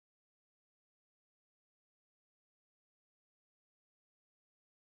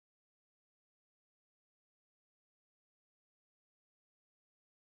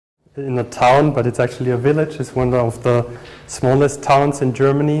in a town, but it's actually a village. It's one of the smallest towns in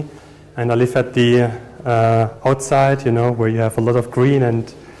Germany. And I live at the outside, you know, where you have a lot of green.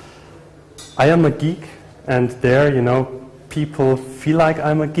 And I am a geek. And there, you know, people feel like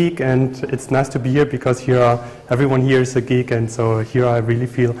I'm a geek. And it's nice to be here because everyone here is a geek. And so here I really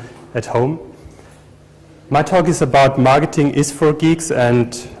feel at home. My talk is about marketing is for geeks,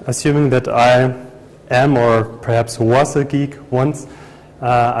 and assuming that I am or perhaps was a geek once,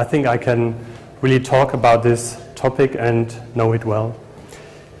 I think I can really talk about this topic and know it well.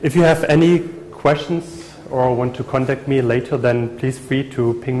 If you have any questions or want to contact me later, then please free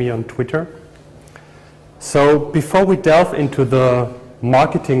to ping me on Twitter. So before we delve into the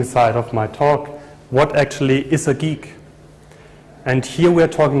marketing side of my talk, what actually is a geek? And here we're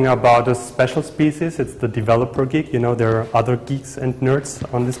talking about a special species. It's the developer geek. You know, there are other geeks and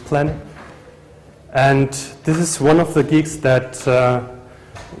nerds on this planet. And this is one of the geeks that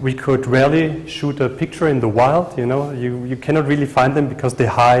we could rarely shoot a picture in the wild. You know, you cannot really find them because they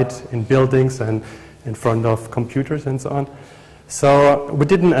hide in buildings and in front of computers and so on. So we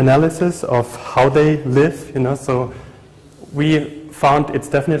did an analysis of how they live. You know, so we found it's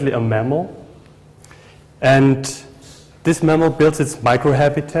definitely a mammal. And this mammal builds its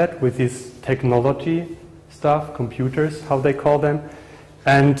microhabitat with this technology stuff, computers, how they call them.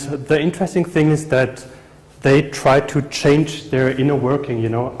 And the interesting thing is that they try to change their inner working, you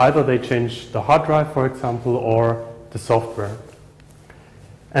know. Either they change the hard drive, for example, or the software.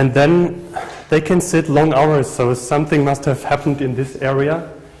 And then they can sit long hours, so something must have happened in this area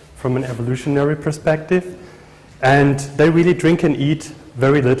from an evolutionary perspective. And they really drink and eat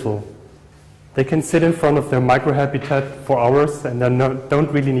very little. They can sit in front of their microhabitat for hours and then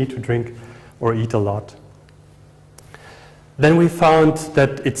don't really need to drink or eat a lot. Then we found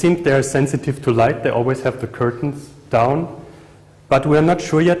that it seemed they're sensitive to light. They always have the curtains down. But we're not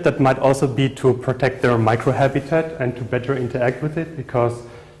sure yet. That might also be to protect their microhabitat and to better interact with it, because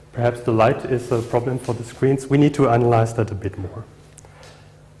perhaps the light is a problem for the screens. We need to analyze that a bit more.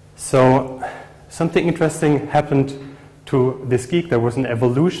 So something interesting happened to this geek. There was an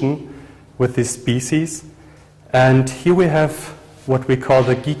evolution with this species. And here we have what we call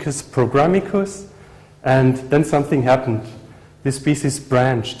the Geekus programmicus. And then something happened. This species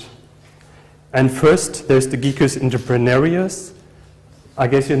branched. And first, there's the Geekus entreprenarius. I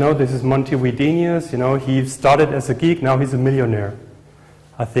guess you know, this is Monty Widenius. You know, he started as a geek, now he's a millionaire.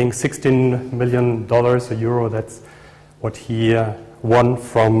 I think $16 million a euro, that's what he won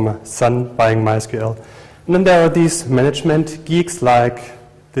from Sun buying MySQL. And then there are these management geeks like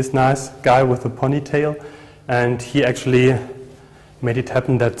this nice guy with a ponytail, and he actually made it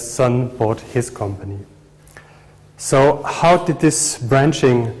happen that Sun bought his company. So how did this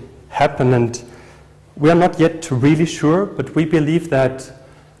branching happen? And we are not yet really sure, but we believe that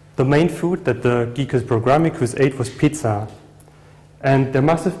the main food that the Geekus programmicus ate was pizza. And there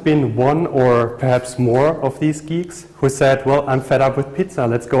must have been one or perhaps more of these geeks who said, well, I'm fed up with pizza,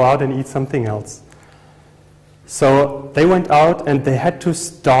 let's go out and eat something else. So they went out and they had to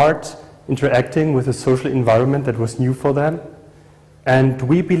start interacting with a social environment that was new for them. And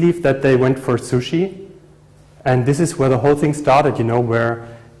we believe that they went for sushi. And this is where the whole thing started, you know, where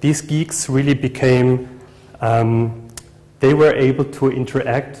these geeks really became, they were able to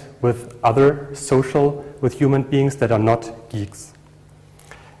interact with with human beings that are not geeks.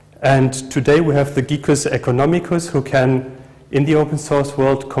 And today we have the Geekus economicus, who can, in the open source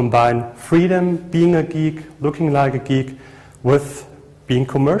world, combine freedom, being a geek, looking like a geek, with being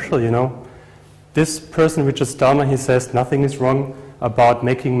commercial, you know. This person, Richard Stallman, he says nothing is wrong about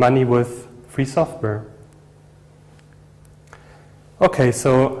making money with free software. Okay,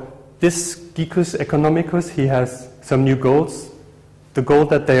 so this Geekus economicus, he has some new goals. The goal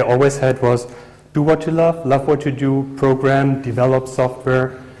that they always had was do what you love what you do, program, develop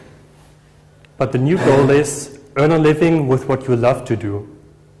software. But the new goal is earn a living with what you love to do.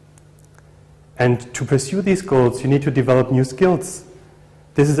 And to pursue these goals, you need to develop new skills.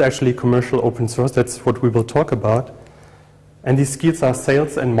 This is actually commercial open source. That's what we will talk about. And these skills are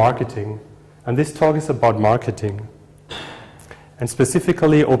sales and marketing. And this talk is about marketing, and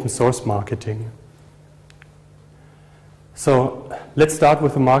specifically open source marketing. So let's start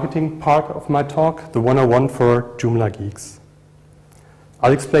with the marketing part of my talk, the 101 for Joomla geeks.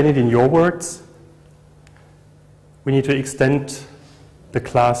 I'll explain it in your words. We need to extend the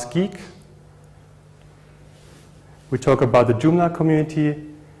class geek. We talk about the Joomla community,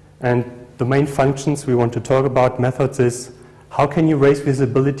 and the main functions we want to talk about, methods, is how can you raise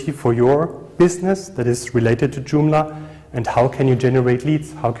visibility for your business that is related to Joomla, and how can you generate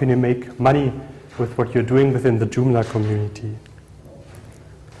leads? How can you make money with what you're doing within the Joomla community?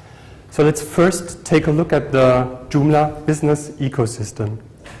 So let's first take a look at the Joomla business ecosystem.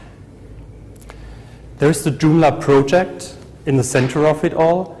 There's the Joomla project in the center of it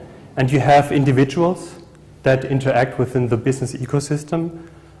all, and you have individuals that interact within the business ecosystem.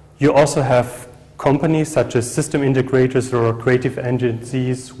 You also have companies such as system integrators or creative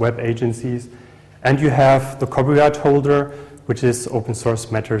agencies, web agencies, and you have the copyright holder, which is Open Source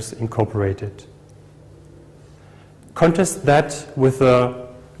Matters Incorporated. Contrast that with a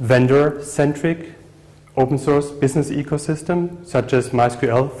vendor-centric open source business ecosystem, such as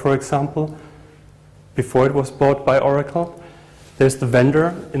MySQL, for example, before it was bought by Oracle. There's the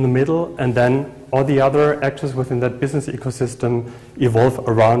vendor in the middle, and then all the other actors within that business ecosystem evolve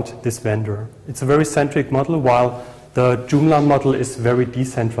around this vendor. It's a very centric model, while the Joomla model is very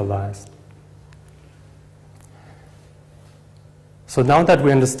decentralized. So now that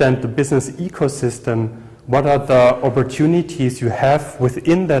we understand the business ecosystem, what are the opportunities you have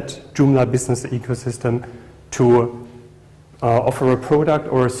within that Joomla business ecosystem to offer a product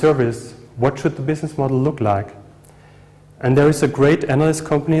or a service? What should the business model look like? And there is a great analyst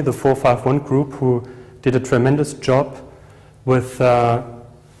company, the 451 Group, who did a tremendous job with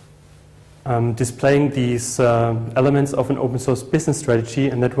displaying these elements of an open source business strategy,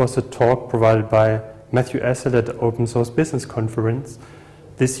 and that was a talk provided by Matthew Assett at the Open Source Business Conference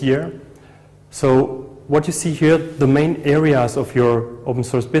this year. So what you see here, the main areas of your open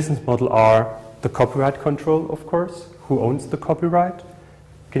source business model are the copyright control, of course. Who owns the copyright?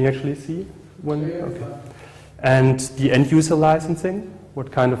 Can you actually see? Okay. And the end user licensing.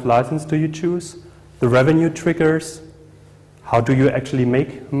 What kind of license do you choose? The revenue triggers. How do you actually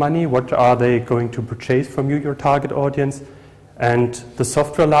make money? What are they going to purchase from you, your target audience? And the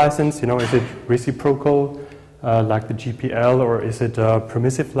software license, is it reciprocal, like the GPL, or is it a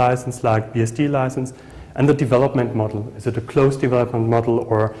permissive license like BSD license? And the development model, is it a closed development model,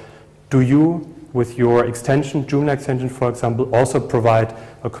 or do you, with your extension, Joomla extension, for example, also provide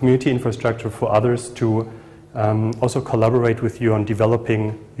a community infrastructure for others to also collaborate with you on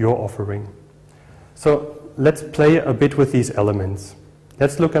developing your offering? So let's play a bit with these elements.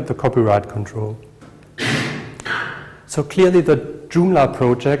 Let's look at the copyright control. So clearly the Joomla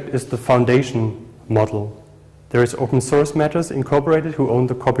project is the foundation model. There is Open Source Matters Incorporated who own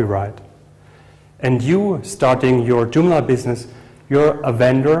the copyright. And you, starting your Joomla business, you're a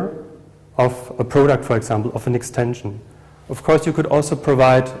vendor of a product, for example, of an extension. Of course, you could also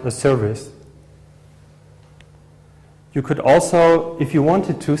provide a service. You could also, if you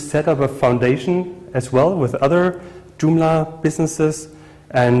wanted to, set up a foundation as well with other Joomla businesses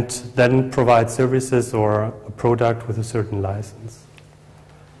and then provide services or a product with a certain license.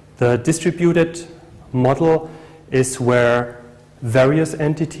 The distributed model is where various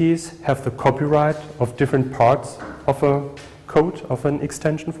entities have the copyright of different parts of a code, of an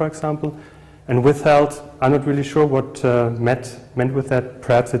extension, for example. And withheld, I'm not really sure what Matt meant with that.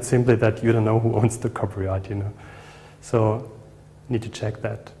 Perhaps it's simply that you don't know who owns the copyright, So need to check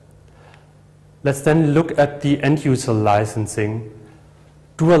that. Let's then look at the end user licensing.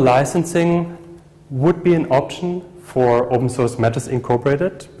 Dual licensing would be an option for Open Source Matters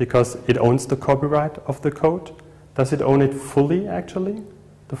Incorporated because it owns the copyright of the code. Does it own it fully, actually,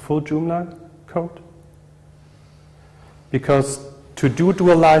 the full Joomla code? Because to do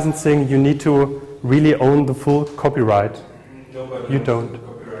dual licensing, you need to really own the full copyright. Nobody you owns don't. The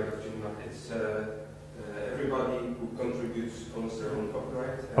copyright of Joomla. It's everybody who contributes owns their own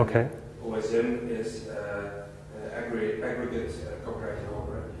copyright. Okay. OSM is aggregate copyright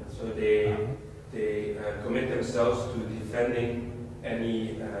holder. So they commit themselves to defending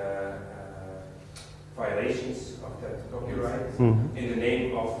any violations of that copyright in the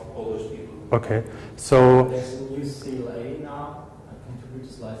name of all those people. Okay, so there's a new CLA now, a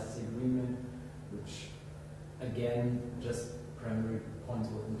contributors license agreement, which again just primary points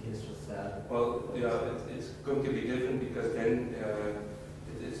what Matthias just said. Well, yeah, it's going to be different because then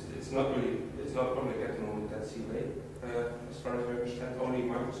it's not public at the moment, that CLA, as far as I understand. Only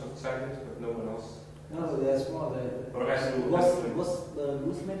Microsoft signed it, but no one else. No, there's more.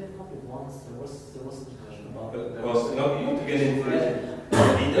 Who's made it public once? There was a discussion about it. Well, not to get into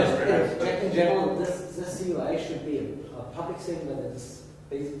details, perhaps. In general, this CLA should be a public thing, but it's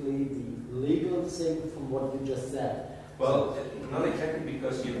basically the legal thing from what you just said. Well, not exactly,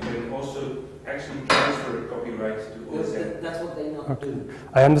 because you can also actually transfer copyright to OSM. That's what they not do.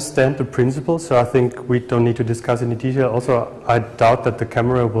 I understand the principle, so I think we don't need to discuss any detail. Also, I doubt that the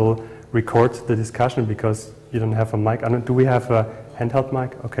camera will record the discussion because you don't have a mic. Do we have a handheld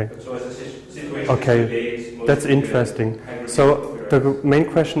mic? Okay. So as a situation okay, today, that's interesting. So the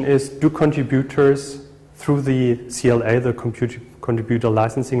main question is, do contributors through the CLA, the Contributor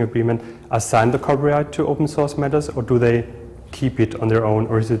Licensing Agreement, assign the copyright to open source matters, or do they keep it on their own,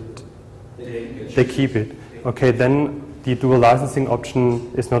 or is it they keep it? Okay, then the dual licensing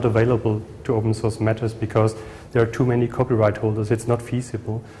option is not available to open source matters because there are too many copyright holders. It's not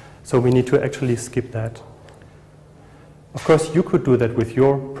feasible. So we need to actually skip that. Of course, you could do that with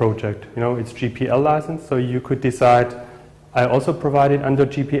your project. You know, it's GPL license, so you could decide, I also provide it under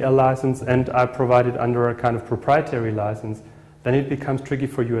GPL license and I provide it under a kind of proprietary license. Then it becomes tricky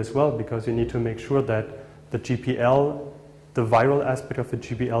for you as well because you need to make sure that the GPL, the viral aspect of the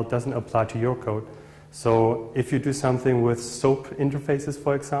GPL doesn't apply to your code. So if you do something with SOAP interfaces,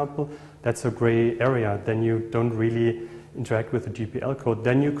 for example, that's a gray area. Then you don't really interact with the GPL code.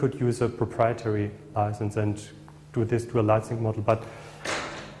 Then you could use a proprietary license and do this to a licensing model. But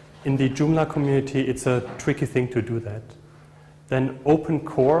in the Joomla community, it's a tricky thing to do that. Then open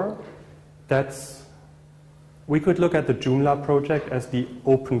core, we could look at the Joomla project as the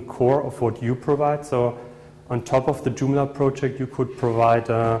open core of what you provide. So on top of the Joomla project, you could provide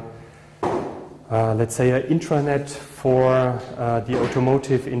let's say an intranet for the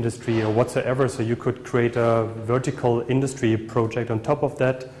automotive industry or whatsoever. So you could create a vertical industry project on top of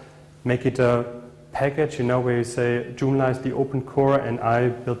that, make it a package, you know, where you say Joomla is the open core and I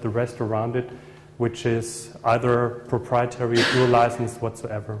build the rest around it, which is either proprietary, dual license,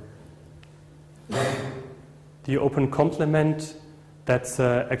 whatsoever. The open complement, that's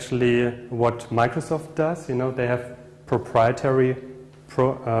actually what Microsoft does. You know, they have proprietary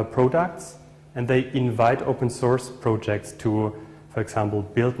products, and they invite open source projects to, for example,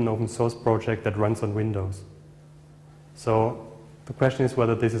 build an open source project that runs on Windows. So the question is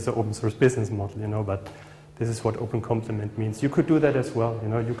whether this is an open source business model, you know, but this is what open complement means. You could do that as well, you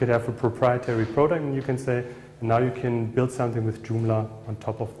know, you could have a proprietary product and you can say, now you can build something with Joomla on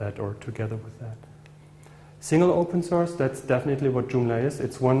top of that or together with that. Single open source, that's definitely what Joomla is.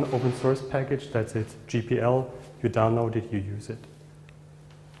 It's one open source package, that's it, GPL, you download it, you use it.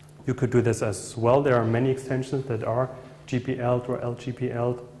 You could do this as well. There are many extensions that are GPL'd or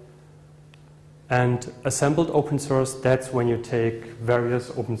LGPL'd. And assembled open source, that's when you take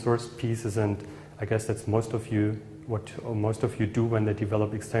various open source pieces, and I guess that's what most of you do when they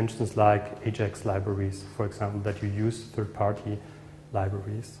develop extensions like Ajax libraries, for example, that you use third-party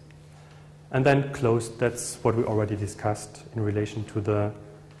libraries. And then closed, that's what we already discussed in relation to the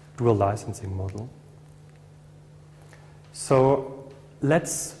dual licensing model. So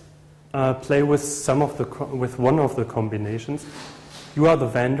let's play with with one of the combinations. You are the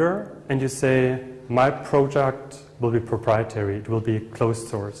vendor and you say, my project will be proprietary, it will be closed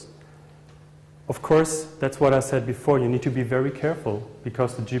source. Of course, that's what I said before, you need to be very careful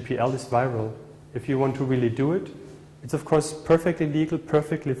because the GPL is viral. If you want to really do it, it's of course perfectly legal,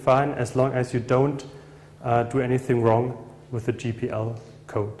 perfectly fine, as long as you don't do anything wrong with the GPL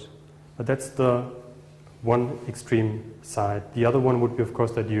code. But that's the one extreme side. The other one would be, of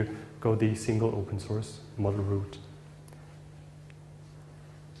course, that you go the single open source model route.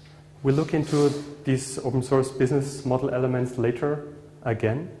 We'll look into these open source business model elements later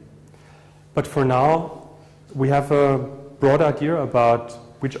again. But for now, we have a broad idea about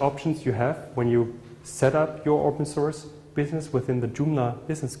which options you have when you set up your open source business within the Joomla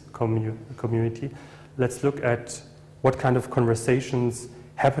business community. Let's look at what kind of conversations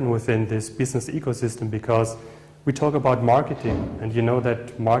happen within this business ecosystem, because we talk about marketing, and you know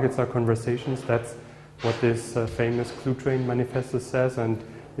that markets are conversations. That's what this famous Clue Train manifesto says, and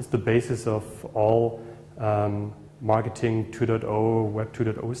it's the basis of all marketing 2.0, Web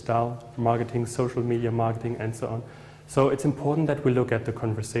 2.0 style marketing, social media marketing, and so on. So it's important that we look at the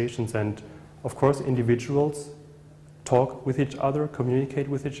conversations, and of course individuals talk with each other, communicate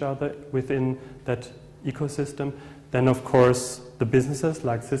with each other within that ecosystem. Then of course the businesses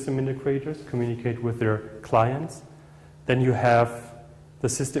like system integrators communicate with their clients. Then you have the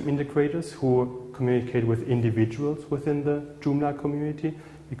system integrators who communicate with individuals within the Joomla community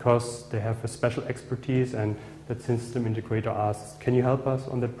because they have a special expertise, and that system integrator asks, can you help us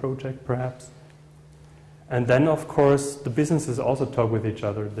on that project perhaps? And then of course the businesses also talk with each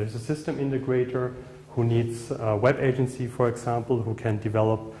other. There's a system integrator who needs a web agency, for example, who can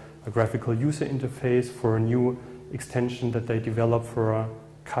develop a graphical user interface for a new extension that they develop for a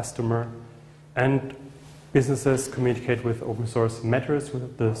customer. And businesses communicate with open source matters,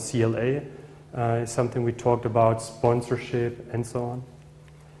 with the CLA, is something we talked about, sponsorship, and so on.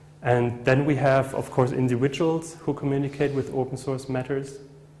 And then we have, of course, individuals who communicate with open source matters.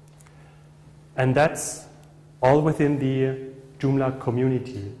 And that's all within the Joomla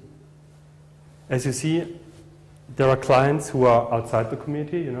community. As you see, there are clients who are outside the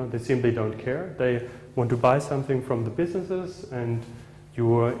community, you know, they simply don't care. They want to buy something from the businesses and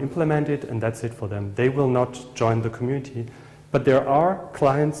you implement it and that's it for them. They will not join the community. But there are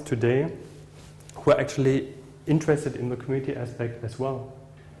clients today who are actually interested in the community aspect as well.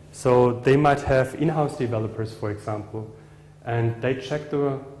 So they might have in-house developers, for example, and they check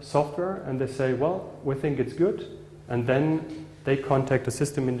the software and they say, well, we think it's good, and then they contact a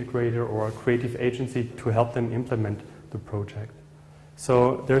system integrator or a creative agency to help them implement the project.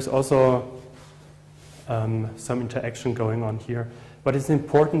 So there's also some interaction going on here. But it's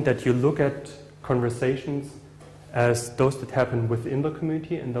important that you look at conversations as those that happen within the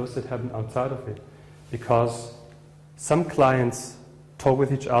community and those that happen outside of it. Because some clients talk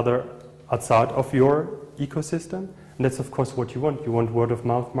with each other outside of your ecosystem, and that's of course what you want. You want word of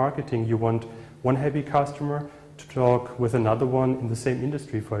mouth marketing. You want one happy customer to talk with another one in the same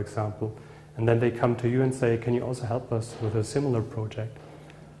industry, for example. And then they come to you and say, can you also help us with a similar project?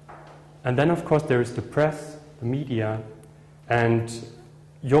 And then of course there is the press, the media, and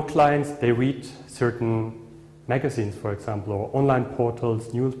your clients, they read certain magazines, for example, or online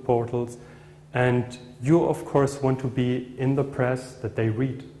portals, news portals, and you of course want to be in the press that they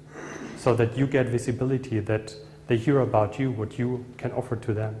read, so that you get visibility, that they hear about you, what you can offer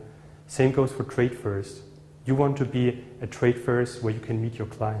to them. Same goes for trade fairs. You want to be at trade fairs where you can meet your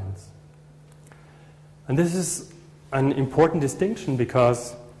clients. And this is an important distinction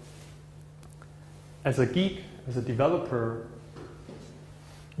because as a geek, as a developer,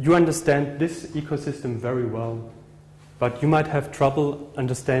 you understand this ecosystem very well, but you might have trouble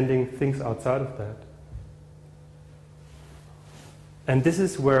understanding things outside of that. And this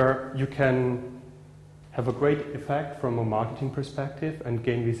is where you can have a great effect from a marketing perspective and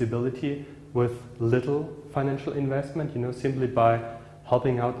gain visibility with little financial investment, simply by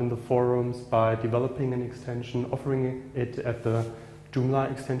helping out in the forums, by developing an extension, offering it at the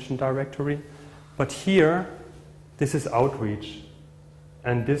Joomla extension directory. But here, this is outreach.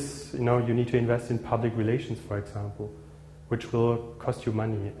 And this, you need to invest in public relations, for example, which will cost you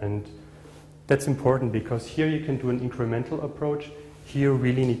money. And that's important because here you can do an incremental approach. Here you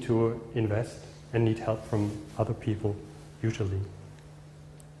really need to invest and need help from other people, usually.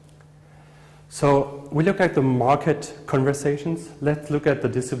 So we look at the market conversations. Let's look at the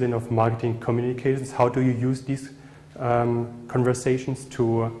discipline of marketing communications. How do you use these conversations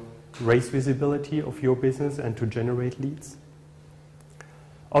to raise visibility of your business and to generate leads?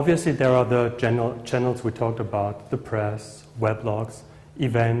 Obviously, there are the channels we talked about, the press, weblogs,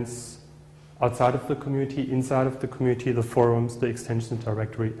 events, outside of the community, inside of the community, the forums, the extension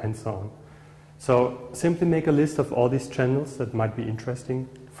directory, and so on. So simply make a list of all these channels that might be interesting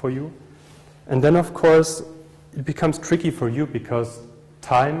for you. And then, of course, it becomes tricky for you because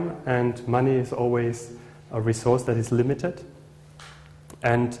time and money is always a resource that is limited.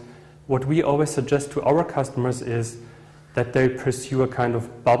 And what we always suggest to our customers is that they pursue a kind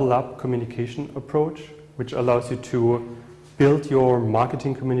of bubble-up communication approach, which allows you to build your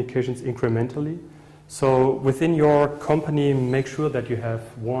marketing communications incrementally. So within your company, make sure that you have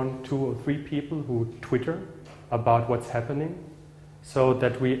 1, 2, or 3 people who Twitter about what's happening, so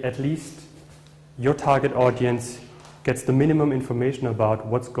that we at least, your target audience gets the minimum information about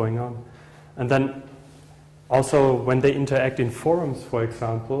what's going on. And then also when they interact in forums, for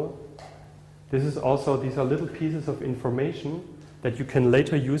example, these are little pieces of information that you can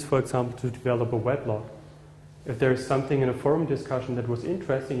later use, for example, to develop a weblog. If there is something in a forum discussion that was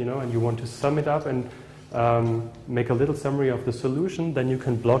interesting, and you want to sum it up and make a little summary of the solution, then you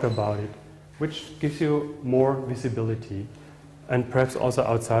can blog about it, which gives you more visibility, and perhaps also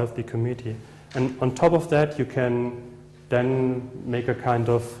outside of the community. And on top of that, you can then make a kind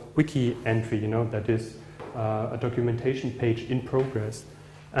of wiki entry, that is a documentation page in progress.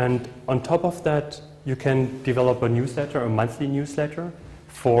 And on top of that, you can develop a newsletter, a monthly newsletter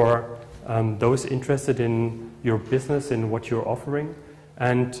for those interested in your business, in what you're offering.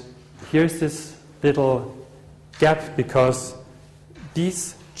 And here's this little gap because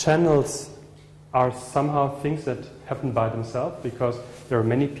these channels are somehow things that happen by themselves because there are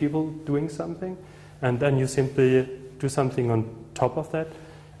many people doing something, and then you simply do something on top of that.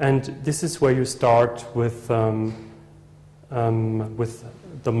 And this is where you start with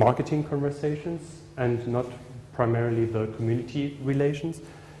the marketing conversations and not primarily the community relations.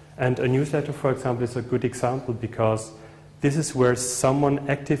 And a newsletter, for example, is a good example because this is where someone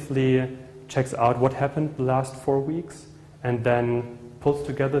actively checks out what happened the last 4 weeks and then pulls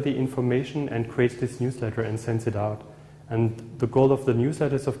together the information and creates this newsletter and sends it out. And the goal of the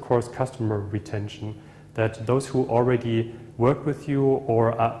newsletter is, of course, customer retention, that those who already work with you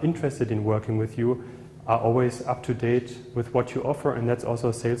or are interested in working with you are always up to date with what you offer, and that's also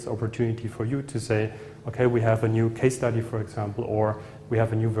a sales opportunity for you to say, okay, we have a new case study, for example, or we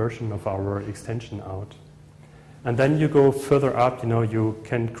have a new version of our extension out. And then you go further up, you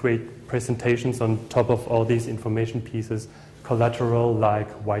can create presentations on top of all these information pieces, collateral like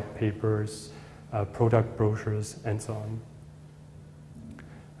white papers, product brochures, and so on.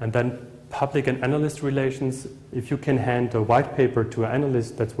 And then public and analyst relations, if you can hand a white paper to an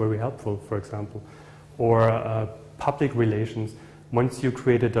analyst, that's very helpful, for example. Or public relations, once you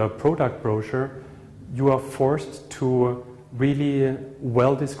created a product brochure, you are forced to really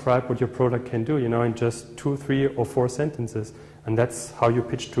well describe what your product can do, in just 2, 3, or 4 sentences. And that's how you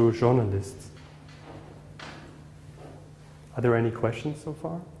pitch to journalists. Are there any questions so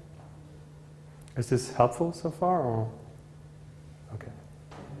far? Is this helpful so far? Or? Okay.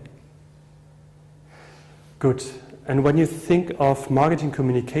 Good. And when you think of marketing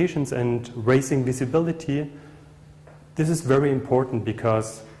communications and raising visibility, this is very important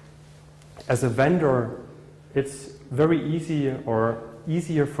because as a vendor, it's very easy or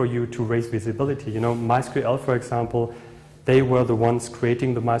easier for you to raise visibility. MySQL, for example, they were the ones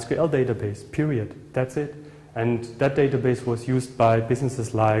creating the MySQL database, period. That's it. And that database was used by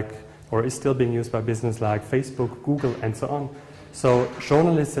businesses like, or is still being used by businesses like Facebook, Google, and so on. So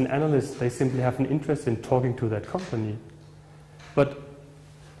journalists and analysts, they simply have an interest in talking to that company. But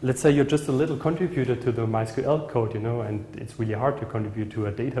let's say you're just a little contributor to the MySQL code, and it's really hard to contribute to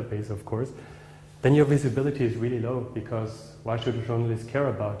a database, of course. Then your visibility is really low, because why should a journalist care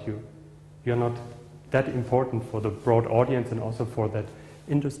about you? You're not that important for the broad audience and also for that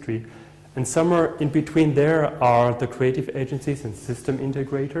industry. And somewhere in between there are the creative agencies and system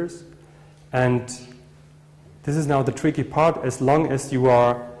integrators. And this is now the tricky part. As long as you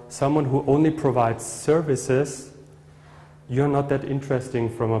are someone who only provides services, you're not that interesting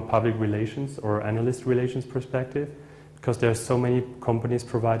from a public relations or analyst relations perspective, because there are so many companies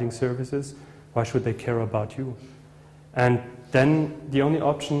providing services. Why should they care about you? And then the only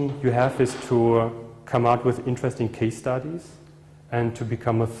option you have is to come out with interesting case studies and to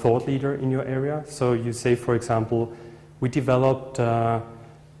become a thought leader in your area. So you say, for example, we developed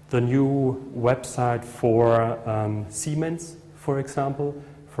the new website for Siemens, for example,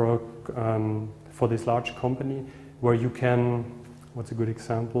 for this large company, where you can, what's a good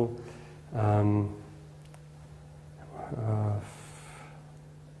example? I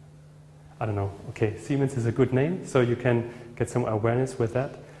don't know. Okay, Siemens is a good name, so you can get some awareness with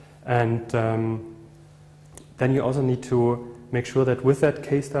that. And then you also need to make sure that with that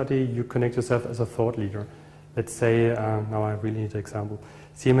case study, you connect yourself as a thought leader. Let's say, now I really need an example.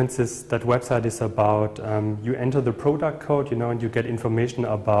 Siemens is, that website is about, you enter the product code, and you get information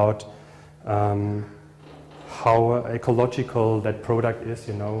about how ecological that product is,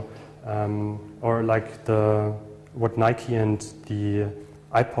 or like what Nike and the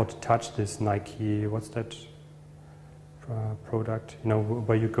iPod Touch, this Nike, what's that product,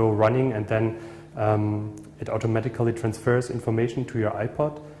 where you go running and then it automatically transfers information to your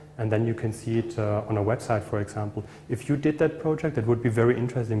iPod, and then you can see it on a website, for example. If you did that project, that would be very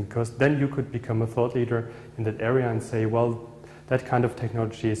interesting, because then you could become a thought leader in that area and say, well, that kind of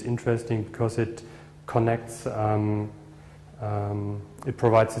technology is interesting because it connects, it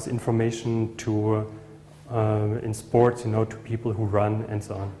provides this information to in sports, to people who run and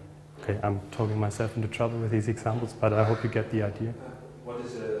so on. Okay, I'm talking myself into trouble with these examples, but I hope you get the idea. What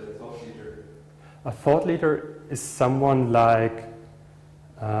is a thought leader? A thought leader is someone like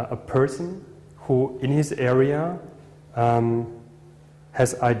a person who, in his area,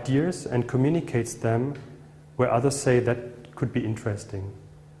 has ideas and communicates them where others say that could be interesting.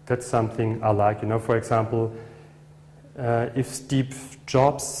 That's something I like. For example, if Steve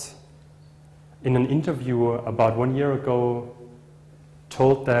Jobs, in an interview about 1 year ago,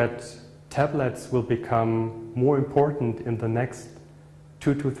 told that tablets will become more important in the next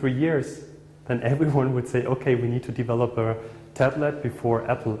 2 to 3 years, then everyone would say, okay, we need to develop a tablet before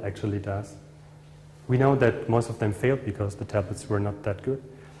Apple actually does. We know that most of them failed because the tablets were not that good.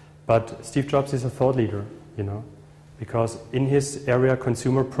 But Steve Jobs is a thought leader, because in his area,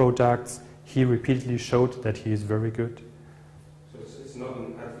 consumer products, he repeatedly showed that he is very good. So it's not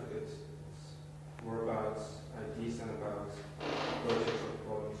an advocate, it's more about ideas and about projects or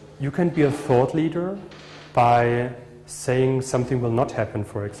problems. You can be a thought leader by saying something will not happen,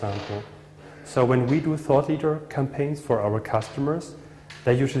 for example. So when we do thought leader campaigns for our customers,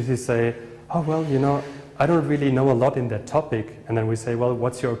 they usually say, oh, well, I don't really know a lot in that topic. And then we say, well,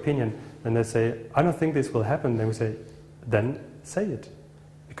 what's your opinion? And they say, I don't think this will happen. Then we say, then say it.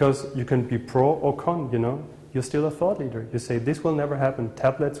 Because you can be pro or con, You're still a thought leader. You say, this will never happen.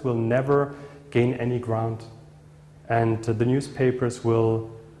 Tablets will never gain any ground. And the newspapers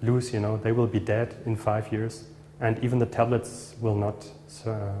will lose, they will be dead in 5 years. And even the tablets will not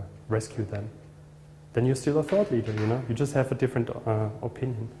rescue them. Then you're still a thought leader, You just have a different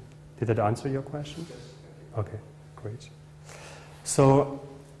opinion. Did that answer your question? Yes. Okay, great. So,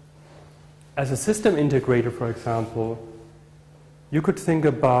 as a system integrator, for example, you could think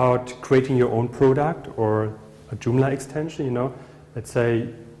about creating your own product or a Joomla extension, Let's say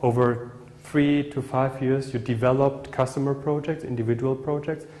over 3 to 5 years you developed customer projects, individual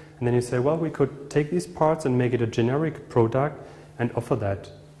projects, and then you say, well, we could take these parts and make it a generic product and offer that,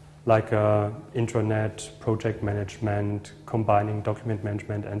 like intranet, project management, combining document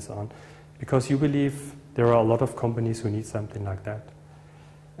management and so on. Because you believe there are a lot of companies who need something like that.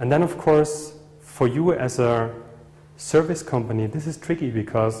 And then, of course, for you as a service company, this is tricky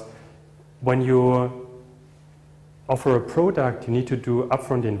because when you offer a product, you need to do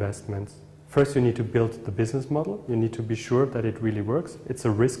upfront investments. First, you need to build the business model. You need to be sure that it really works. It's a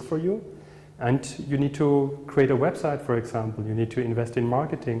risk for you. And you need to create a website, for example. You need to invest in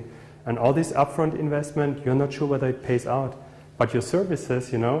marketing. And all this upfront investment, you're not sure whether it pays out. But your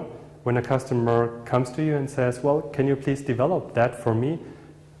services, when a customer comes to you and says, well, can you please develop that for me?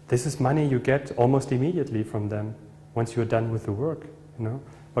 This is money you get almost immediately from them once you're done with the work,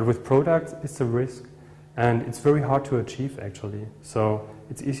 But with products, it's a risk. And it's very hard to achieve, actually. So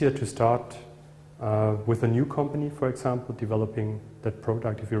it's easier to start with a new company, for example, developing that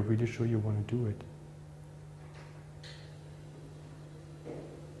product if you're really sure you want to do it.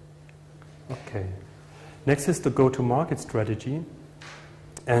 Okay. Next is the go-to-market strategy.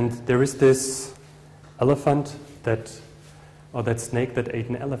 And there is this elephant that snake that ate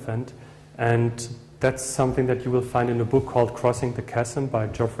an elephant. And that's something that you will find in a book called Crossing the Chasm by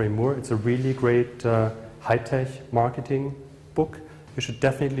Geoffrey Moore. It's a really great high-tech marketing book. You should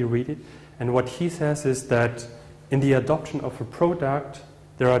definitely read it. And what he says is that in the adoption of a product,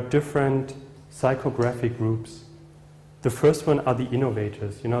 there are different psychographic groups. The first one are the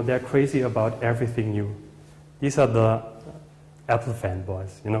innovators. They're crazy about everything new. These are the Apple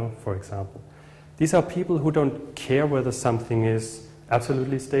fanboys, for example. These are people who don't care whether something is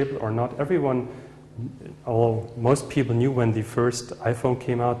absolutely stable or not. Most people knew when the first iPhone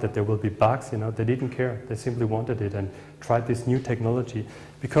came out that there will be bugs, they didn't care. They simply wanted it and tried this new technology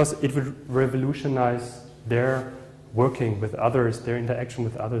because it would revolutionize their working with others, their interaction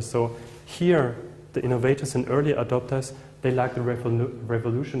with others. So here, the innovators and early adopters, they like the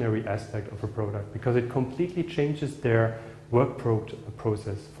revolutionary aspect of a product because it completely changes their work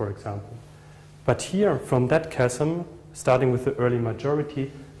process, for example. But here, from that chasm, starting with the early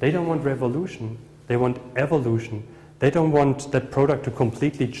majority, they don't want revolution. They want evolution. They don't want that product to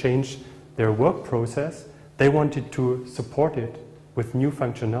completely change their work process. They want it to support it with new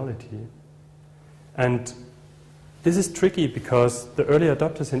functionality. And this is tricky because the early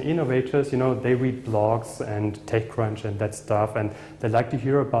adopters and innovators, they read blogs and TechCrunch and that stuff, and they like to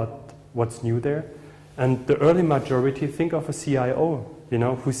hear about what's new there. And the early majority think of a CIO,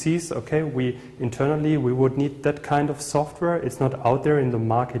 who sees, okay, internally we would need that kind of software. It's not out there in the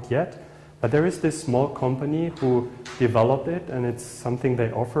market yet. But there is this small company who developed it, and it's something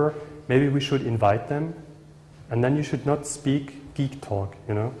they offer. Maybe we should invite them. And then you should not speak geek talk,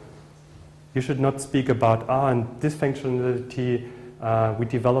 You should not speak about, and this functionality, we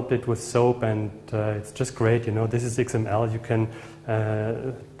developed it with SOAP, and it's just great, this is XML,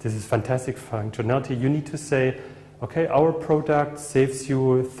 this is fantastic functionality. You need to say, okay, our product saves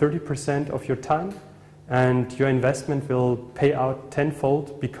you 30% of your time, and your investment will pay out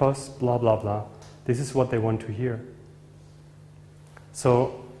tenfold because blah, blah, blah. This is what they want to hear.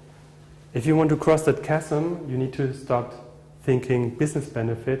 So if you want to cross that chasm, you need to start thinking business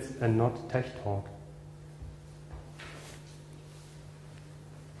benefits and not tech talk.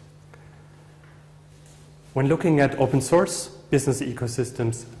 When looking at open source business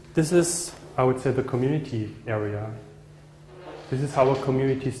ecosystems, this is, I would say, the community area. This is how a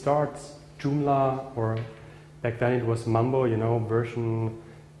community starts. Joomla, or back then it was Mambo, version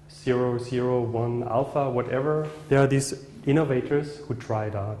 001 alpha, whatever. There are these innovators who try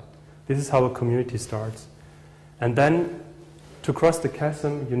it out. This is how a community starts. And then to cross the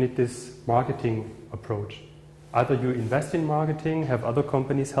chasm, you need this marketing approach. Either you invest in marketing, have other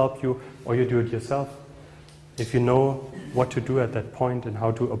companies help you, or you do it yourself. If you know what to do at that point and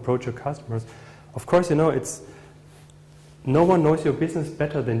how to approach your customers. Of course, no one knows your business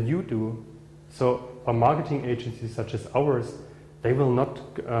better than you do. So a marketing agency such as ours, they will not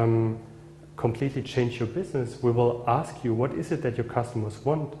completely change your business. We will ask you, what is it that your customers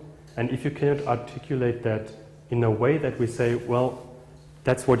want? And if you cannot articulate that in a way that we say, well,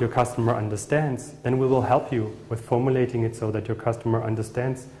 that's what your customer understands, then we will help you with formulating it so that your customer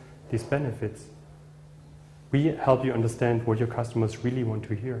understands these benefits. We help you understand what your customers really want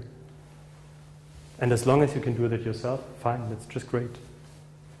to hear. And as long as you can do that yourself, fine, that's just great.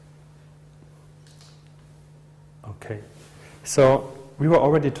 Okay, so we were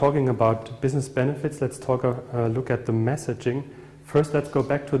already talking about business benefits. Let's look at the messaging. First, let's go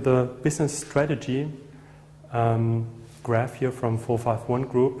back to the business strategy graph here from 451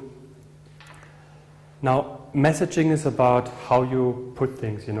 group. Now, messaging is about how you put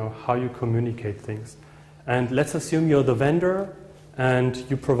things, how you communicate things. And let's assume you're the vendor and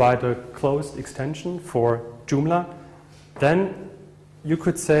you provide a closed extension for Joomla. Then you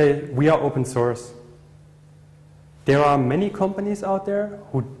could say, we are open source. There are many companies out there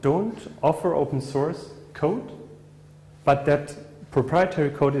who don't offer open source code, but that proprietary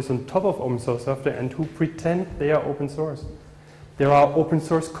code is on top of open source software and who pretend they are open source. There are open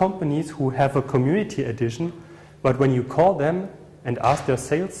source companies who have a community edition, but when you call them and ask their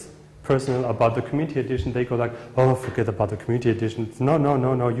sales personnel about the community edition, they go like, oh, forget about the community edition.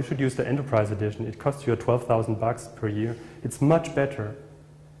 No, you should use the enterprise edition. It costs you $12,000 per year. It's much better.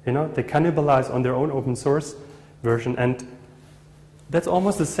 They cannibalize on their own open source version, and that's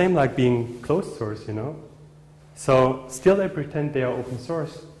almost the same like being closed source, So still they pretend they are open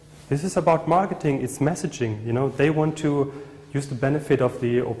source. This is about marketing, it's messaging, They want to use the benefit of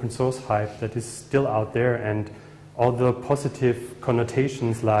the open source hype that is still out there and all the positive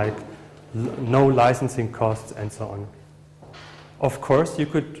connotations like no licensing costs and so on. Of course, you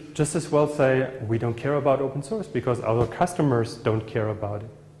could just as well say, we don't care about open source because our customers don't care about it.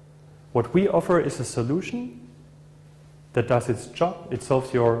 What we offer is a solution that does its job, it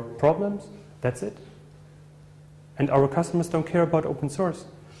solves your problems, that's it. And our customers don't care about open source.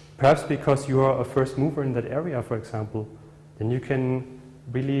 Perhaps because you are a first mover in that area, for example, then you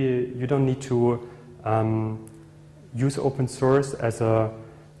don't need to use open source as a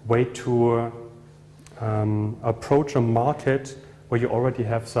way to approach a market where you already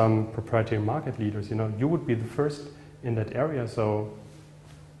have some proprietary market leaders. You would be the first in that area, so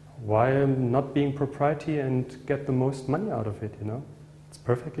why not being proprietary and get the most money out of it, It's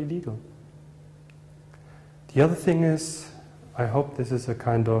perfectly legal. The other thing is, I hope this is it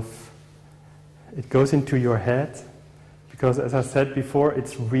goes into your head, because as I said before,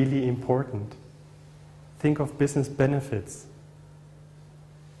 it's really important. Think of business benefits.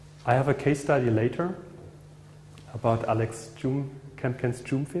 I have a case study later about Alex Kempken's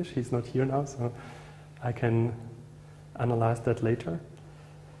Joomfish. He's not here now, so I can analyze that later.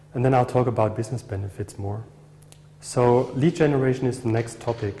 And then I'll talk about business benefits more. So lead generation is the next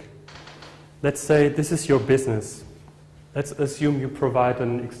topic. Let's say this is your business. Let's assume you provide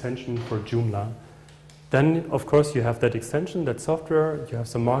an extension for Joomla. Then, of course, you have that extension, that software, you have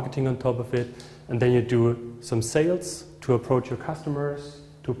some marketing on top of it, and then you do some sales to approach your customers,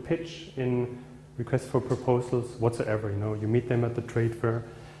 to pitch in requests for proposals, whatsoever, You meet them at the trade fair,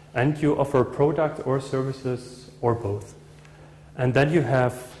 and you offer product or services or both. And then you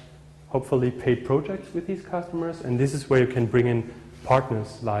have hopefully paid projects with these customers, and this is where you can bring in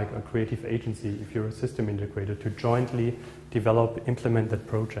partners like a creative agency, if you're a system integrator, to jointly develop, implement that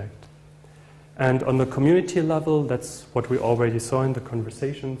project. And on the community level, that's what we already saw in the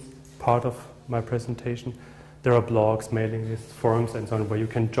conversations part of my presentation. There are blogs, mailing lists, forums, and so on, where you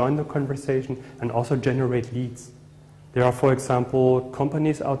can join the conversation and also generate leads. There are, for example,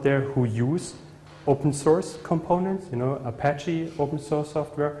 companies out there who use open source components, Apache open source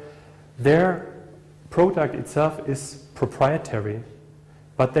software. Their product itself is proprietary,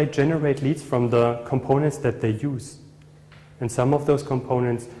 but they generate leads from the components that they use. And some of those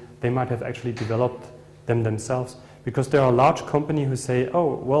components, they might have actually developed them themselves, because there are large companies who say,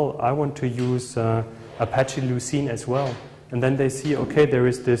 oh, well, I want to use Apache Lucene as well. And then they see, okay, there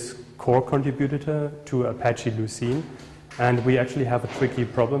is this core contributor to Apache Lucene, and we actually have a tricky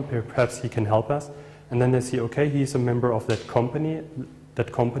problem, perhaps he can help us. And then they see, okay, he's a member of that company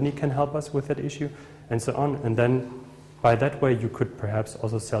can help us with that issue, and so on. And then by that way, you could perhaps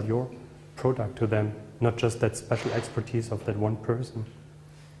also sell your product to them, not just that special expertise of that one person.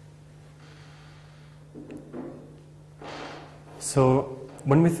 So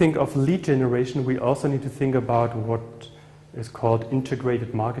when we think of lead generation, we also need to think about what is called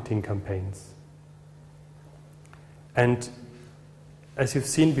integrated marketing campaigns. And as you've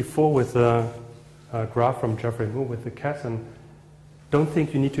seen before with the graph from Jeffrey Moore with the chasm, don't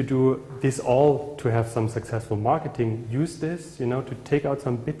think you need to do this all to have some successful marketing. Use this, to take out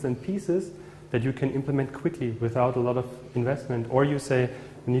some bits and pieces that you can implement quickly without a lot of investment. Or you say,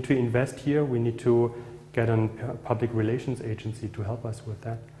 we need to invest here, we need to get a public relations agency to help us with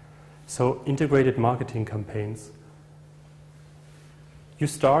that. So integrated marketing campaigns. You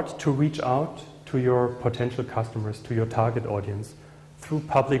start to reach out to your potential customers, to your target audience, through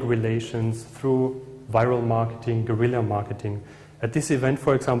public relations, through viral marketing, guerrilla marketing. At this event,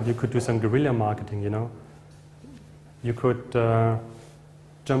 for example, you could do some guerrilla marketing, you know. You could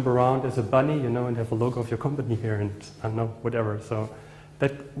jump around as a bunny, you know, and have a logo of your company here and, I don't know, whatever. So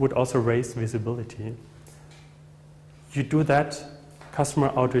that would also raise visibility. You do that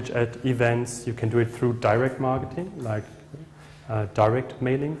customer outreach at events. You can do it through direct marketing, like direct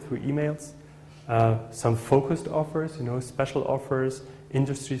mailing through emails. Some focused offers, you know, special offers,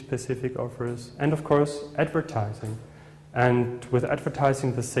 industry-specific offers, and of course, advertising. And with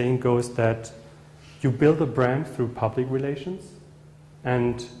advertising, the saying goes that you build a brand through public relations,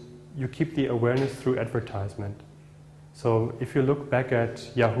 and you keep the awareness through advertisement. So if you look back at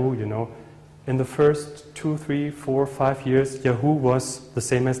Yahoo, you know, in the first 2, 3, 4, 5 years, Yahoo was the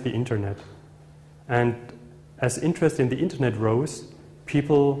same as the internet. And as interest in the internet rose,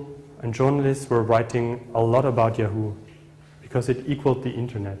 people and journalists were writing a lot about Yahoo because it equaled the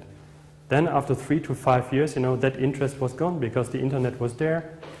internet. Then after 3 to 5 years, you know, that interest was gone because the internet was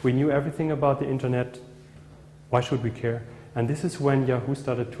there. We knew everything about the internet. Why should we care? And this is when Yahoo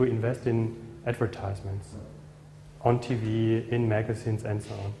started to invest in advertisements on TV, in magazines, and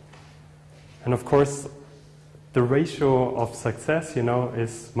so on. And of course, the ratio of success, you know,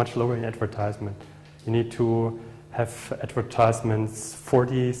 is much lower in advertisement. You need to have advertisements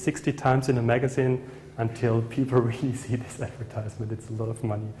 40, 60 times in a magazine until people really see this advertisement. It's a lot of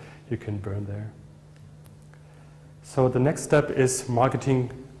money you can burn there. So the next step is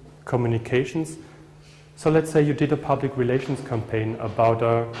marketing communications. So let's say you did a public relations campaign about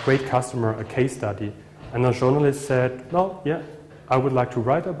a great customer, a case study, and a journalist said, well, yeah, I would like to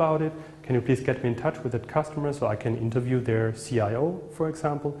write about it. Can you please get me in touch with that customer so I can interview their CIO, for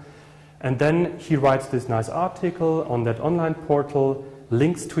example? And then he writes this nice article on that online portal,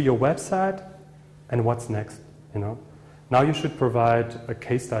 links to your website, and what's next, you know? Now you should provide a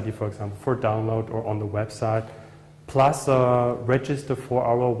case study, for example, for download or on the website, plus register for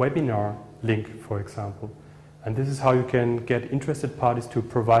our webinar link, for example. And this is how you can get interested parties to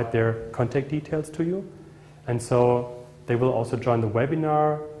provide their contact details to you. And so they will also join the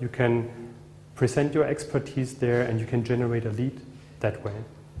webinar. You can present your expertise there, and you can generate a lead that way.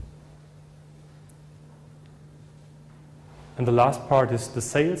 And the last part is the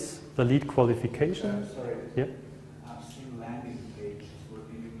sales, the lead qualification. Sorry. Yeah. I've seen landing pages. What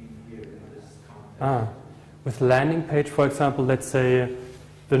do you mean here in this context? With landing page, for example, let's say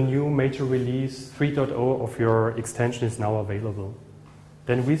the new major release 3.0 of your extension is now available.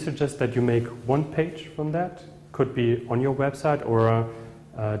 Then we suggest that you make one page from that. Could be on your website or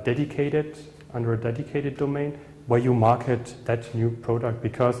dedicated, under a dedicated domain, where you market that new product,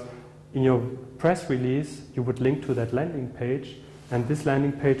 because in your press release you would link to that landing page, and this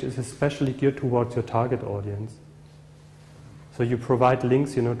landing page is especially geared towards your target audience. So you provide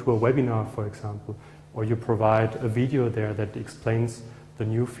links, you know, to a webinar, for example, or you provide a video there that explains the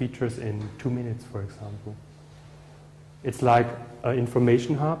new features in 2 minutes, for example. It's like an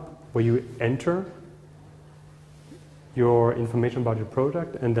information hub where you enter your information about your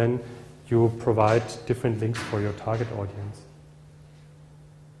product, and then you provide different links for your target audience.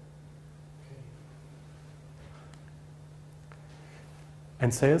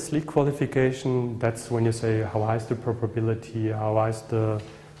 And sales lead qualification, that's when you say how high is the probability, how high is the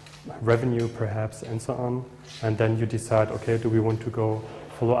revenue perhaps, and so on. And then you decide, okay, do we want to go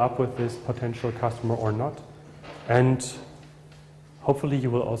follow up with this potential customer or not? And hopefully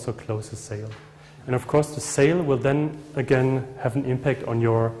you will also close a sale. And of course the sale will then again have an impact on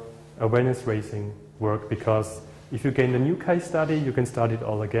your awareness raising work, because if you gain a new case study, you can start it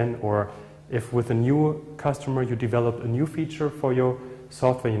all again. Or if with a new customer you develop a new feature for your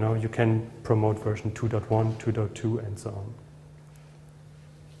software, you know, you can promote version 2.1, 2.2, and so on.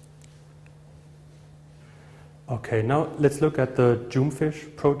 Okay, now let's look at the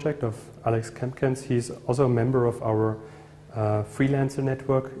Joomfish project of Alex Kempkens. He's also a member of our freelancer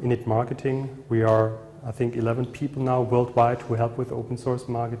network, Init Marketing. We are, I think, 11 people now worldwide who help with open source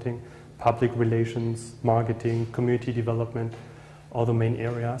marketing, public relations, marketing, community development, all the main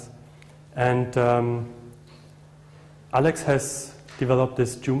areas. And Alex has developed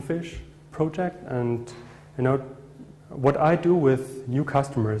this Joomfish project, and you know what I do with new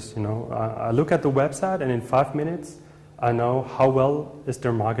customers, you know, I look at the website, and in 5 minutes I know how well is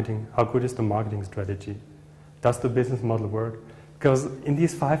their marketing, how good is the marketing strategy, does the business model work? Because in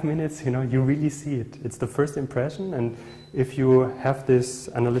these 5 minutes, you know, you really see it. It's the first impression, and if you have this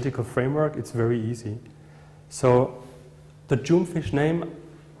analytical framework, it's very easy. So the Joomfish name,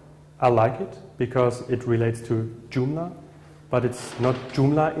 I like it because it relates to Joomla, but it's not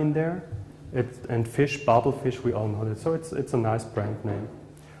Joomla in there. And fish, Babelfish, we all know it. So it's a nice brand name.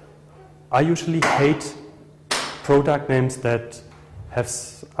 I usually hate product names that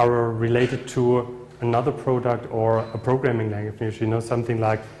are related to another product or a programming language. You know, something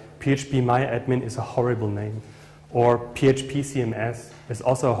like PHP MyAdmin is a horrible name, or PHP CMS is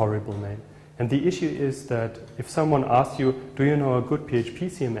also a horrible name. And the issue is that if someone asks you, do you know a good PHP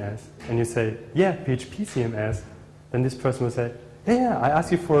CMS? And you say, yeah, PHP CMS, then this person will say, yeah, I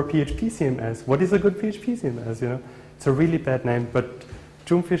asked you for a PHP CMS. What is a good PHP CMS? You know, it's a really bad name, but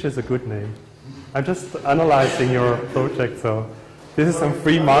Joomfish is a good name. I'm just analyzing your project, so this is some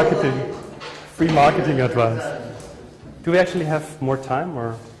free marketing advice. Do we actually have more time,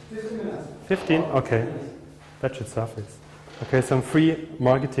 or 15? Okay, that should suffice. Okay, some free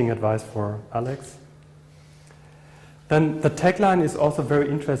marketing advice for Alex. Then the tagline is also very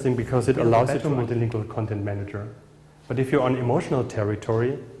interesting because it allows you to multilingual content manager. But if you're on emotional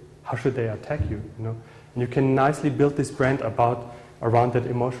territory, how should they attack you? You know, and you can nicely build this brand around that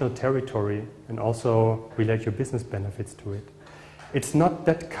emotional territory and also relate your business benefits to it. It's not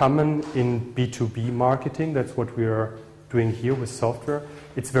that common in B2B marketing. That's what we are doing here with software.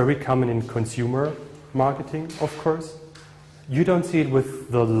 It's very common in consumer marketing, of course. You don't see it with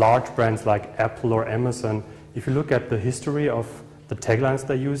the large brands like Apple or Amazon. If you look at the history of the taglines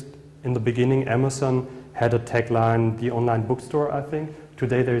they used, in the beginning Amazon had a tagline, the online bookstore, I think.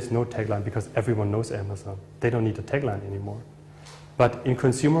 Today there is no tagline because everyone knows Amazon. They don't need a tagline anymore. But in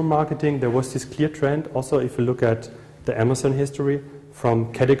consumer marketing there was this clear trend, also if you look at the Amazon history,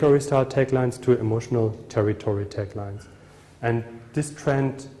 from category style taglines to emotional territory taglines. And this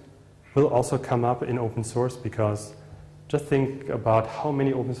trend will also come up in open source, because just think about how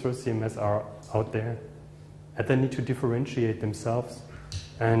many open source CMS are out there, and they need to differentiate themselves,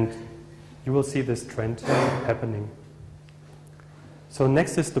 and you will see this trend happening. So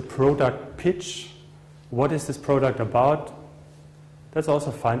next is the product pitch. What is this product about? That's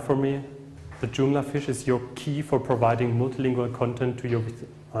also fine for me. The Joomla fish is your key for providing multilingual content to your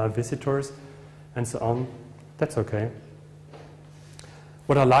visitors and so on. That's okay.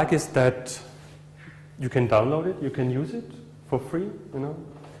 What I like is that you can download it, you can use it for free, you know.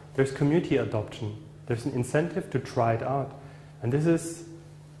 There's community adoption. There's an incentive to try it out. And this is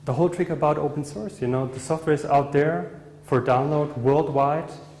the whole trick about open source, you know. The software is out there for download worldwide.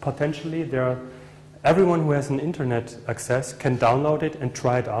 Potentially, everyone who has an internet access can download it and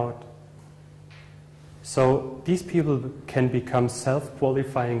try it out. So these people can become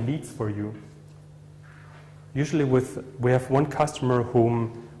self-qualifying leads for you. Usually we have one customer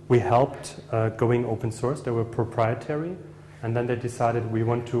whom we helped going open source. They were proprietary, and then they decided we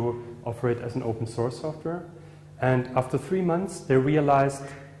want to offer it as an open source software. And after 3 months, they realized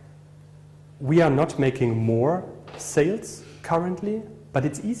we are not making more sales currently, but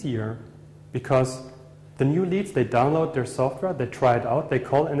it's easier because the new leads, they download their software, they try it out, they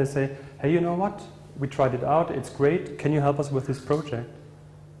call and they say, hey, you know what? We tried it out, it's great, can you help us with this project?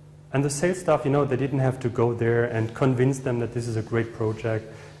 And the sales staff, you know, they didn't have to go there and convince them that this is a great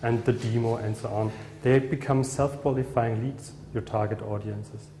project and the demo and so on. They become self-qualifying leads, your target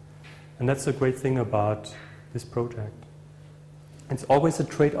audiences. And that's the great thing about this project. It's always a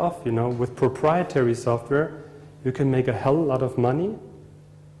trade-off, you know. With proprietary software, you can make a hell of a lot of money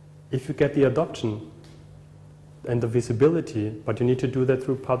if you get the adoption and the visibility, but you need to do that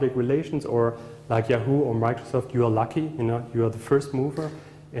through public relations, or like Yahoo or Microsoft, you are lucky, you know, you are the first mover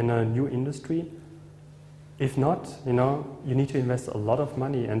in a new industry. If not, you know, you need to invest a lot of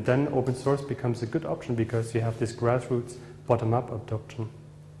money, and then open source becomes a good option because you have this grassroots bottom-up adoption.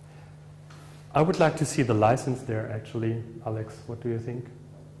 I would like to see the license there, actually. Alex, what do you think?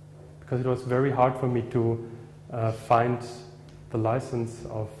 Because it was very hard for me to find the license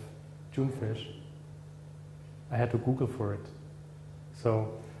of Joomfish. I had to Google for it.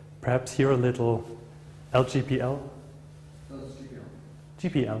 So perhaps here a little LGPL?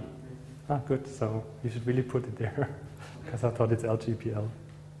 GPL. Ah, good. So you should really put it there, because I thought it's LGPL.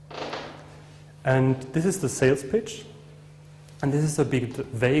 And this is the sales pitch. And this is a bit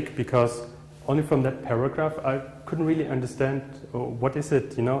vague because only from that paragraph I couldn't really understand what is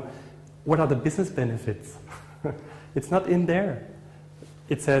it, you know, what are the business benefits? It's not in there.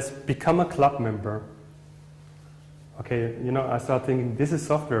 It says become a club member. Okay, you know, I start thinking this is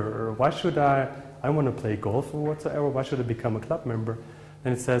software. Why should I want to play golf or whatsoever, why should I become a club member?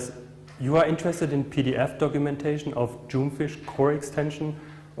 And it says you are interested in PDF documentation of Joomfish core extension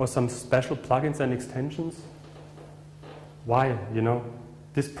or some special plugins and extensions. Why? You know,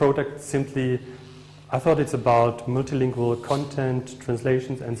 this product simply I thought it's about multilingual content,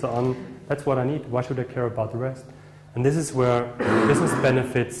 translations, and so on. That's what I need. Why should I care about the rest? And this is where business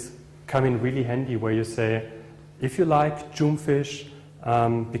benefits come in really handy, where you say, if you like Joomfish,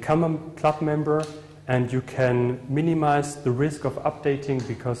 become a club member, and you can minimize the risk of updating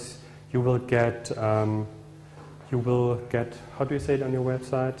because you will get, how do you say it on your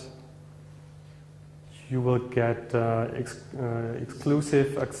website? You will get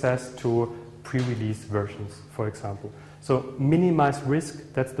exclusive access to pre-release versions, for example. So minimize risk,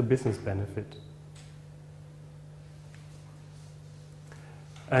 that's the business benefit.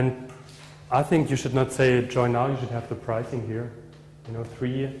 And I think you should not say join now, you should have the pricing here. You know,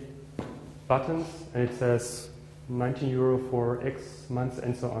 3 buttons, and it says 19 euro for X months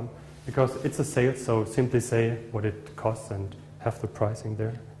and so on. Because it's a sale, so simply say what it costs and have the pricing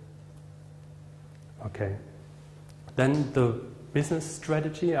there. Okay. Then the business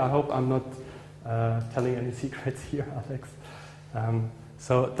strategy. I hope I'm not telling any secrets here, Alex.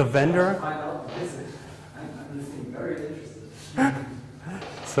 So the vendor. Find out the business. I'm listening, very interested.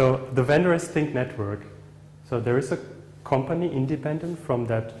 So the vendor is Think Network. So there is a company independent from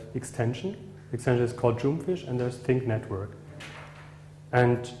that extension. The extension is called Joomfish, and there's Think Network.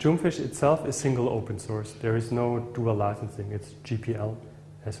 And Joomfish itself is single open source. There is no dual licensing. It's GPL,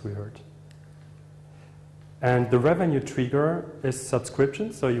 as we heard. And the revenue trigger is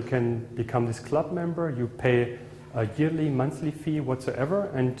subscription, so you can become this club member, you pay a yearly, monthly fee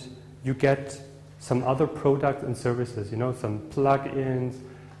whatsoever, and you get some other products and services, you know, some plugins,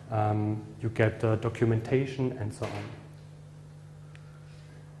 you get documentation and so on.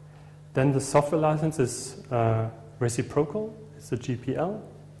 Then the software license is reciprocal, it's a GPL.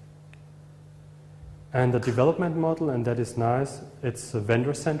 And the development model, and that is nice, it's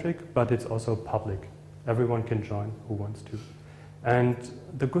vendor-centric, but it's also public. Everyone can join who wants to. And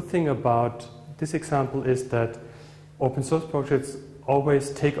the good thing about this example is that open source projects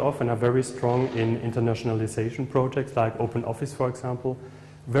always take off and are very strong in internationalization projects like OpenOffice, for example.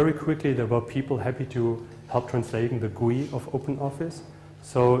 Very quickly there were people happy to help translating the GUI of OpenOffice.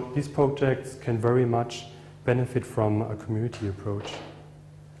 So these projects can very much benefit from a community approach.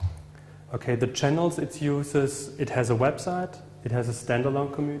 Okay, the channels it uses, it has a website, it has a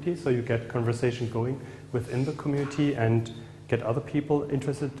standalone community, so you get conversation going within the community and get other people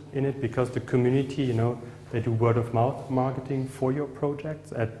interested in it, because the community, you know, they do word of mouth marketing for your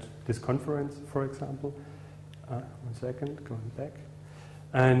projects at this conference, for example. 1 second, going back.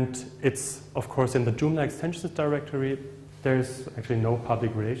 And it's, of course, in the Joomla extensions directory. There's actually no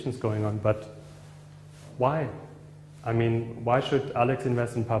public relations going on, but why? I mean, why should Alex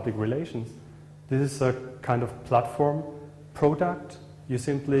invest in public relations? This is a kind of platform product. You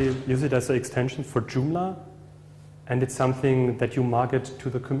simply use it as an extension for Joomla, and it's something that you market to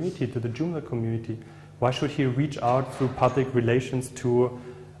the community, to the Joomla community. Why should he reach out through public relations to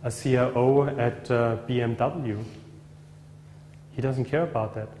a CIO at BMW? He doesn't care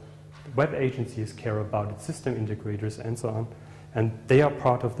about that. Web agencies care about it, system integrators and so on, and they are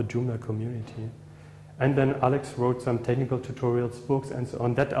part of the Joomla community. And then Alex wrote some technical tutorials, books and so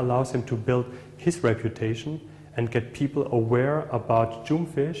on. That allows him to build his reputation and get people aware about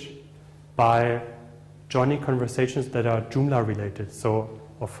Joomfish by joining conversations that are Joomla related, so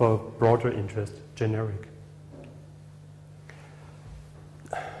of a broader interest, generic.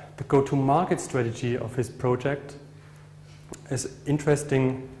 The go-to-market strategy of his project is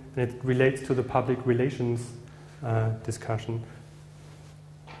interesting, and it relates to the public relations discussion.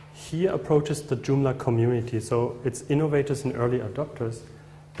 He approaches the Joomla community, so it's innovators and early adopters.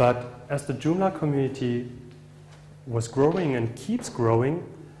 But as the Joomla community was growing and keeps growing,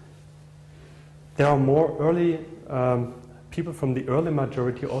 there are more early people from the early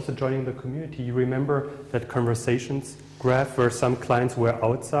majority also joining the community. You remember that conversations graph where some clients were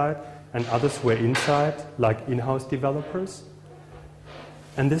outside and others were inside, like in-house developers.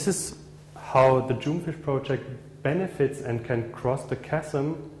 And this is how the Joomfish project benefits and can cross the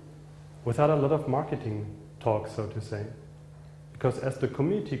chasm without a lot of marketing talk, so to say. Because as the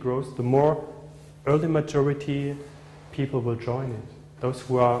community grows, the more early majority people will join it. Those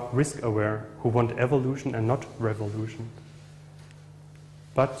who are risk aware, who want evolution and not revolution.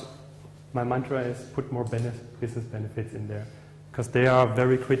 But my mantra is put more business benefits in there, because they are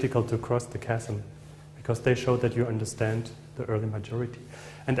very critical to cross the chasm, because they show that you understand the early majority.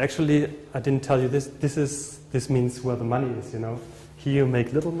 And actually, I didn't tell you this, this means where the money is, you know. Here you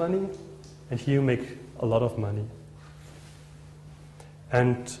make little money, and here you make a lot of money.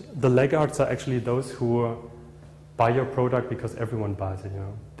 And the laggards are actually those who buy your product because everyone buys it, you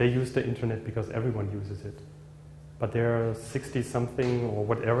know. They use the internet because everyone uses it. But there are 60-something or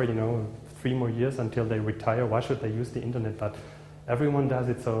whatever, you know, 3 more years until they retire. Why should they use the internet? But everyone does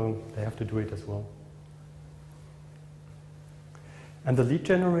it, so they have to do it as well. And the lead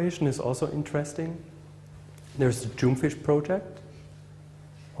generation is also interesting. There's the Joomfish project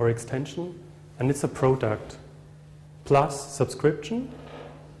or extension, and it's a product plus subscription,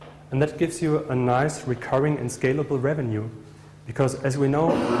 and that gives you a nice recurring and scalable revenue. Because as we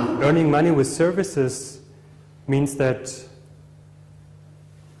know, earning money with services means that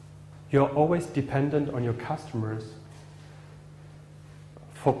you're always dependent on your customers.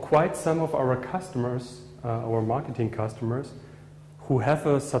 For quite some of our customers, our marketing customers, who have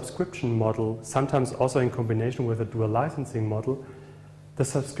a subscription model, sometimes also in combination with a dual licensing model, the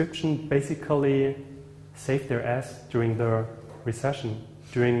subscription basically saved their ass during the recession.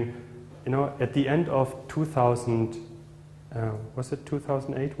 During, at the end of 2000, was it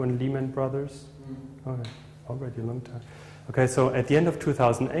 2008 when Lehman Brothers? Okay, already a long time. Okay, so at the end of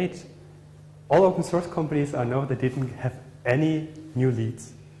 2008, all open source companies I know, they didn't have any new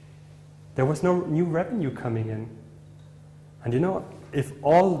leads. There was no new revenue coming in. And if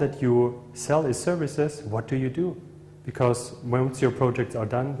all that you sell is services, what do? Because once your projects are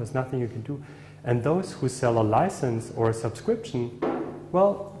done, there's nothing you can do. And those who sell a license or a subscription,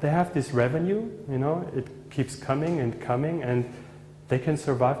 well, they have this revenue, it keeps coming, and they can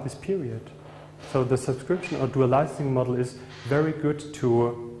survive this period. So the subscription or dual licensing model is very good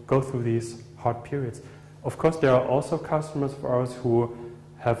to go through these hard periods. Of course, there are also customers of ours who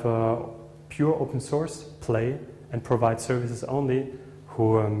have a pure open source play and provide services only,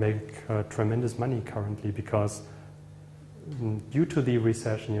 who make tremendous money currently, because due to the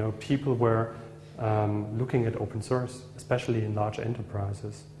recession, people were looking at open source, especially in large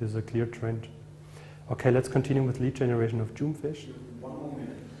enterprises. This is a clear trend. Okay, let's continue with lead generation of Joomfish. 1 more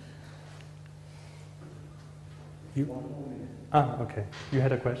minute. You? 1 more minute. Ah, okay. You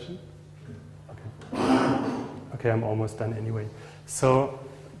had a question? Okay. Okay, I'm almost done anyway. So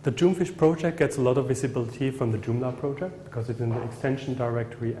the Joomfish project gets a lot of visibility from the Joomla project because it's in the extension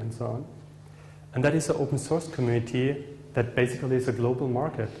directory and so on. And that is an open source community that basically is a global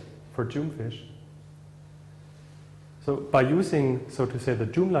market for Joomfish. So by using, so to say, the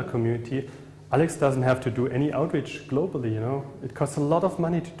Joomla community, Alex doesn't have to do any outreach globally, It costs a lot of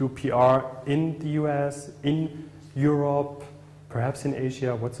money to do PR in the US, in Europe, perhaps in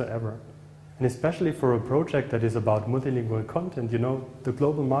Asia, whatsoever. And especially for a project that is about multilingual content, the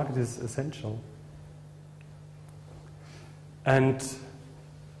global market is essential. And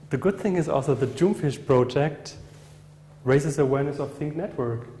the good thing is also the Joomfish project raises awareness of Think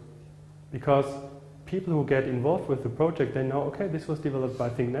Network, because people who get involved with the project, they know, okay, this was developed by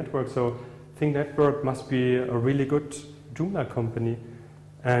Think Network, so Think Network must be a really good Joomla company.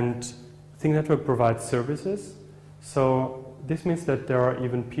 And Think Network provides services, so this means that there are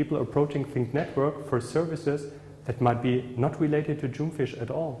even people approaching Think Network for services that might be not related to Joomfish at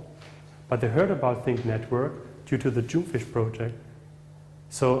all. But they heard about Think Network due to the Joomfish project.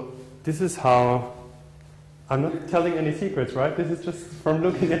 So this is how, I'm not telling any secrets, right? This is just from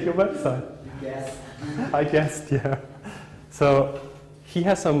looking at your website. Yes. I guessed, yeah. So he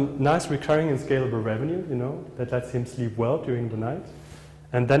has some nice recurring and scalable revenue, that lets him sleep well during the night.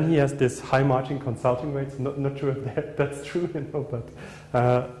 And then he has this high margin consulting rates. Not sure if that's true,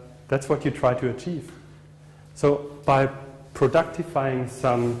 but that's what you try to achieve. So by productifying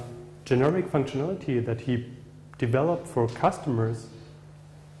some generic functionality that he developed for customers,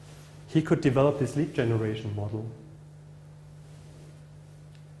 he could develop this lead generation model.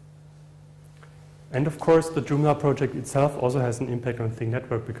 And of course, the Joomla project itself also has an impact on Think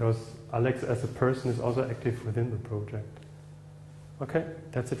Network, because Alex as a person is also active within the project. Okay,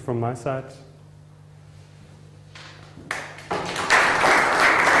 that's it from my side.